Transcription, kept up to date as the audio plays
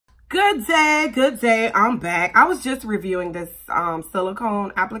Good day. I'm back. I was just reviewing this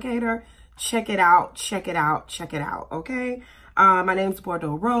silicone applicator. Check it out, okay? My name's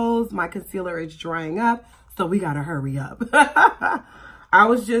Bordeaux Rose. My concealer is drying up, so we gotta hurry up. I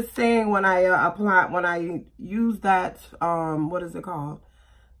was just saying when I use that, what is it called?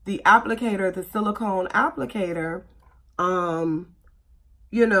 The applicator, the silicone applicator,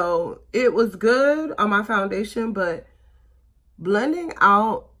 you know, it was good on my foundation, but blending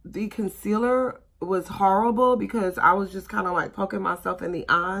out the concealer was horrible because I was just kind of like poking myself in the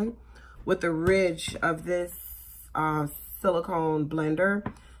eye with the ridge of this silicone blender.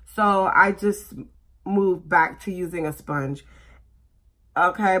 So I just moved back to using a sponge.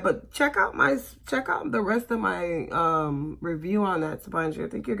 Okay, but check out the rest of my review on that sponge. I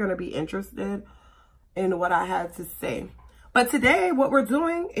think you're going to be interested in what I had to say. But today what we're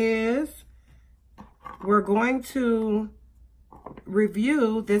doing is we're going to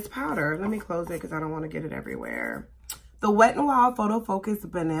review this powder. Let me close it because I don't want to get it everywhere. The Wet n Wild Photofocus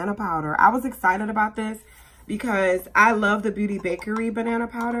banana powder. I was excited about this because I love the Beauty Bakery banana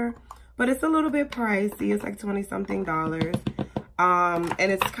powder, but it's a little bit pricey. It's like $20-something.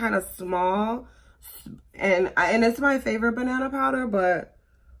 And it's kind of small, and it's my favorite banana powder, but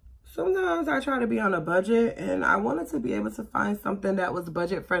sometimes I try to be on a budget, and I wanted to be able to find something that was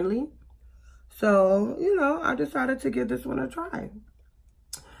budget friendly. So, you know, I decided to give this one a try.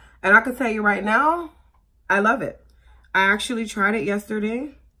 And I can tell you right now, I love it. I actually tried it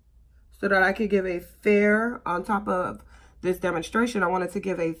yesterday so that I could give a fair, on top of this demonstration, I wanted to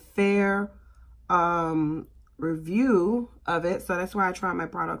give a fair review of it. So that's why I tried my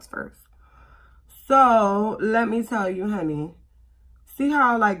products first. So let me tell you, honey, see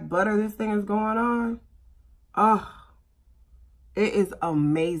how like butter this thing is going on? Oh, it is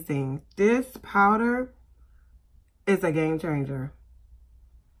amazing. This powder is a game changer.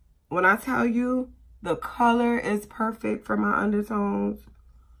 When I tell you the color is perfect for my undertones,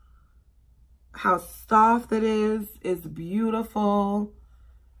 how soft it is beautiful.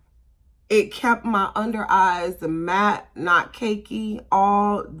 It kept my under eyes matte, not cakey,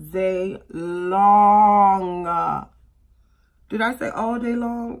 all day long. Did I say all day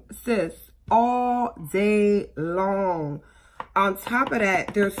long? Sis, all day long. On top of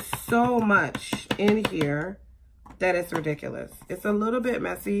that, there's so much in here that it's ridiculous. It's a little bit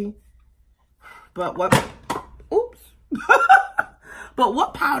messy, but oops. But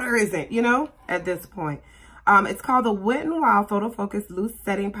what powder isn't, you know, at this point? It's called the Wet n Wild Photofocus Loose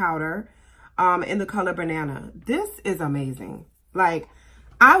Setting Powder in the color Banana. This is amazing. Like,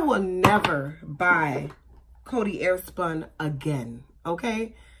 I will never buy Coty Airspun again,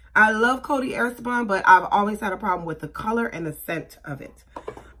 okay? I love Coty Airspun, but I've always had a problem with the color and the scent of it.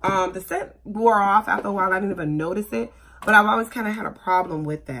 The scent wore off after a while. I didn't even notice it, but I've always kind of had a problem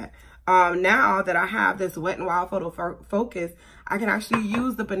with that. Now that I have this Wet n Wild Photofocus, I can actually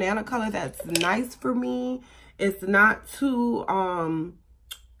use the banana color that's nice for me. It's not too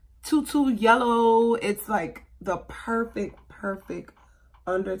yellow. It's like the perfect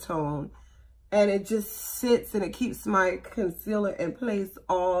undertone. And it just sits and it keeps my concealer in place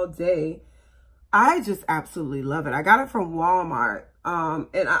all day. I just absolutely love it. I got it from Walmart.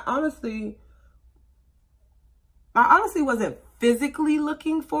 And I honestly wasn't physically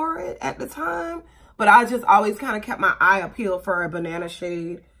looking for it at the time, but I just always kind of kept my eye peeled for a banana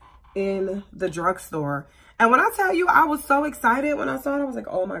shade in the drugstore. And when I tell you, I was so excited when I saw it. I was like,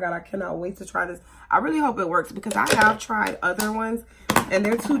 oh my God, I cannot wait to try this. I really hope it works because I have tried other ones and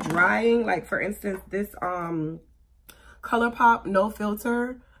they're too drying. Like for instance, this ColourPop No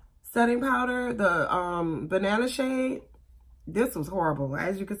Filter setting powder, the banana shade, this was horrible.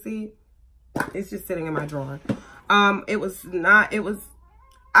 As you can see, it's just sitting in my drawer. I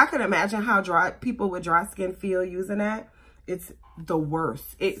could imagine how people with dry skin feel using that. It's the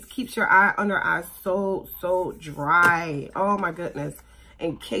worst. It keeps your under eyes so dry. Oh my goodness.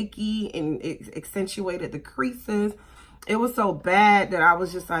 And cakey, and it accentuated the creases. It was so bad that I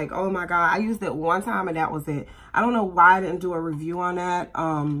was just like, oh my God. I used it one time and that was it. I don't know why I didn't do a review on that.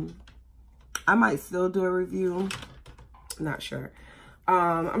 I might still do a review. Not sure.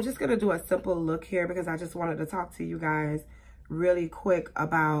 I'm just going to do a simple look here because I just wanted to talk to you guys really quick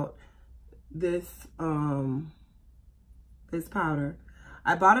about this, this powder.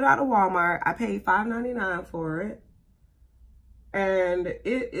 I bought it out of Walmart. I paid $5.99 for it. And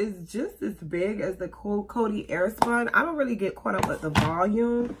it is just as big as the Coty Airspun. I don't really get caught up with the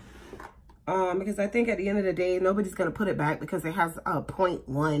volume. Because I think at the end of the day, nobody's going to put it back because it has a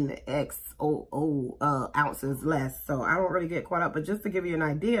 0.1 ounces less. So I don't really get caught up. But just to give you an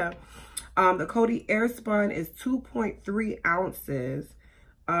idea, the Coty Airspun is 2.3 ounces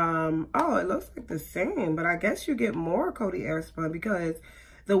Oh, it looks like the same, but I guess you get more Coty Airspun because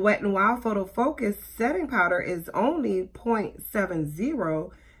the Wet n Wild Photo Focus setting powder is only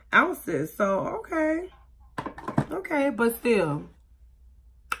 0.70 ounces. So, okay, but still,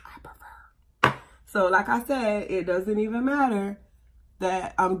 I prefer. So, like I said, it doesn't even matter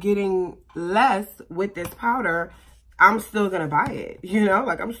that I'm getting less with this powder. I'm still gonna buy it, you know?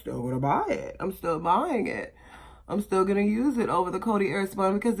 Like, I'm still gonna buy it. I'm still buying it. I'm still gonna use it over the Coty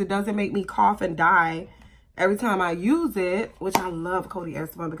Airspun because it doesn't make me cough and die every time I use it, which I love Coty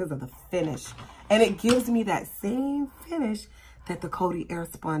Airspun because of the finish. And it gives me that same finish that the Coty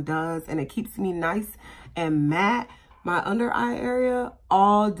Airspun does, and it keeps me nice and matte, my under eye area,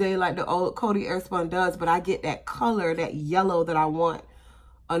 all day like the old Coty Airspun does, but I get that color, that yellow that I want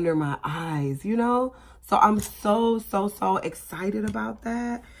under my eyes, you know? So I'm so excited about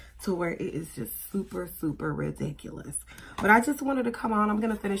that, to where it is just super ridiculous. But I just wanted to come on. I'm going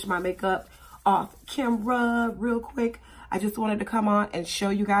to finish my makeup off camera real quick. I just wanted to come on and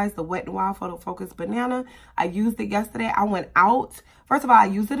show you guys the Wet n Wild Photo Focus Banana. I used it yesterday. I went out. First of all, I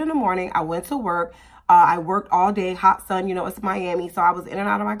used it in the morning. I went to work. I worked all day, hot sun. You know, it's Miami. So I was in and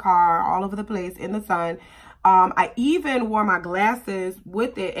out of my car, all over the place in the sun. I even wore my glasses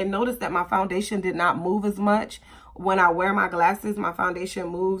with it and noticed that my foundation did not move as much. When I wear my glasses, my foundation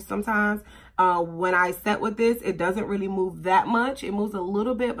moves sometimes. When I set with this, it doesn't really move that much. It moves a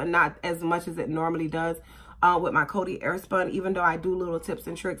little bit, but not as much as it normally does with my Coty Airspun, even though I do little tips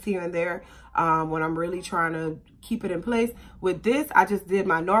and tricks here and there when I'm really trying to keep it in place. With this, I just did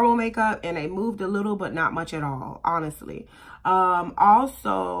my normal makeup and it moved a little, but not much at all, honestly.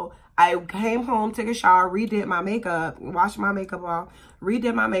 Also, I came home, took a shower, redid my makeup, washed my makeup off,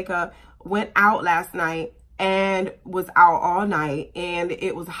 redid my makeup, went out last night, and was out all night, and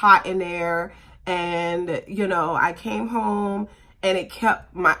it was hot in there, and you know, I came home and it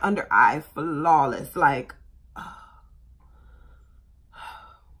kept my under eye flawless, like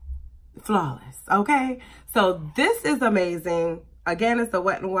flawless. Okay, so this is amazing. Again, it's the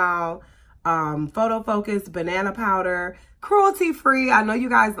Wet n Wild Photo Focus Banana Powder, cruelty free. I know you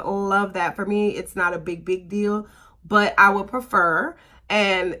guys love that. For me, it's not a big deal, but I would prefer.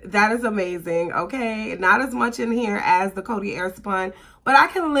 And that is amazing, okay? Not as much in here as the Coty Airspun, but I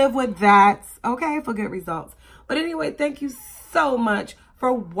can live with that, okay, for good results. But anyway, thank you so much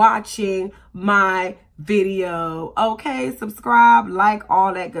for watching my video, okay? Subscribe, like,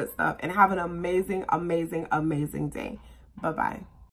 all that good stuff, and have an amazing day. Bye-bye.